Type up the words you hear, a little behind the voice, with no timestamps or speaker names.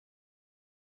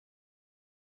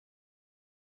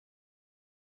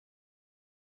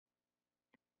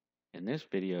In this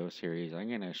video series, I'm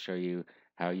going to show you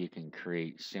how you can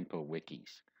create simple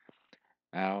wikis.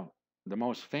 Now, the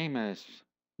most famous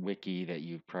wiki that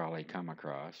you've probably come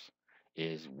across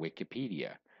is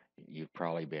Wikipedia. You've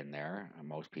probably been there,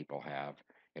 most people have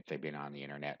if they've been on the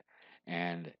internet.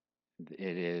 And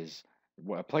it is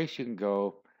a place you can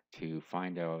go to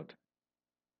find out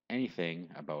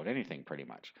anything about anything pretty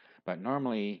much. But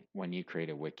normally, when you create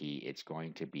a wiki, it's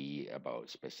going to be about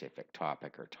specific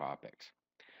topic or topics.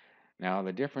 Now,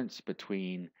 the difference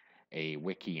between a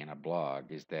wiki and a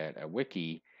blog is that a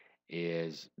wiki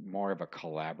is more of a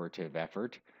collaborative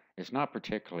effort. It's not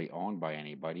particularly owned by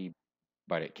anybody,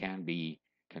 but it can be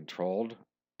controlled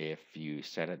if you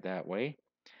set it that way.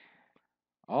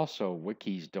 Also,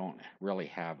 wikis don't really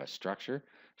have a structure.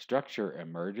 Structure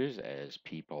emerges as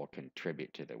people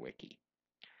contribute to the wiki.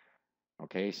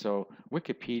 Okay, so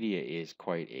Wikipedia is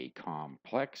quite a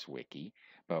complex wiki,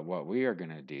 but what we are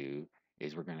going to do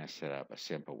is we're going to set up a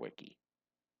simple wiki.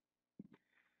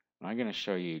 I'm going to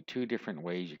show you two different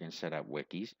ways you can set up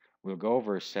wikis. We'll go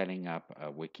over setting up a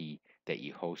wiki that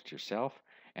you host yourself,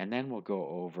 and then we'll go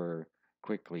over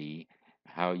quickly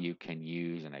how you can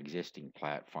use an existing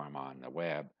platform on the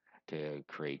web to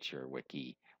create your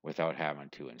wiki without having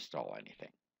to install anything.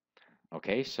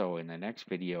 Okay, so in the next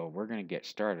video, we're going to get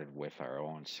started with our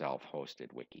own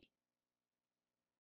self-hosted wiki.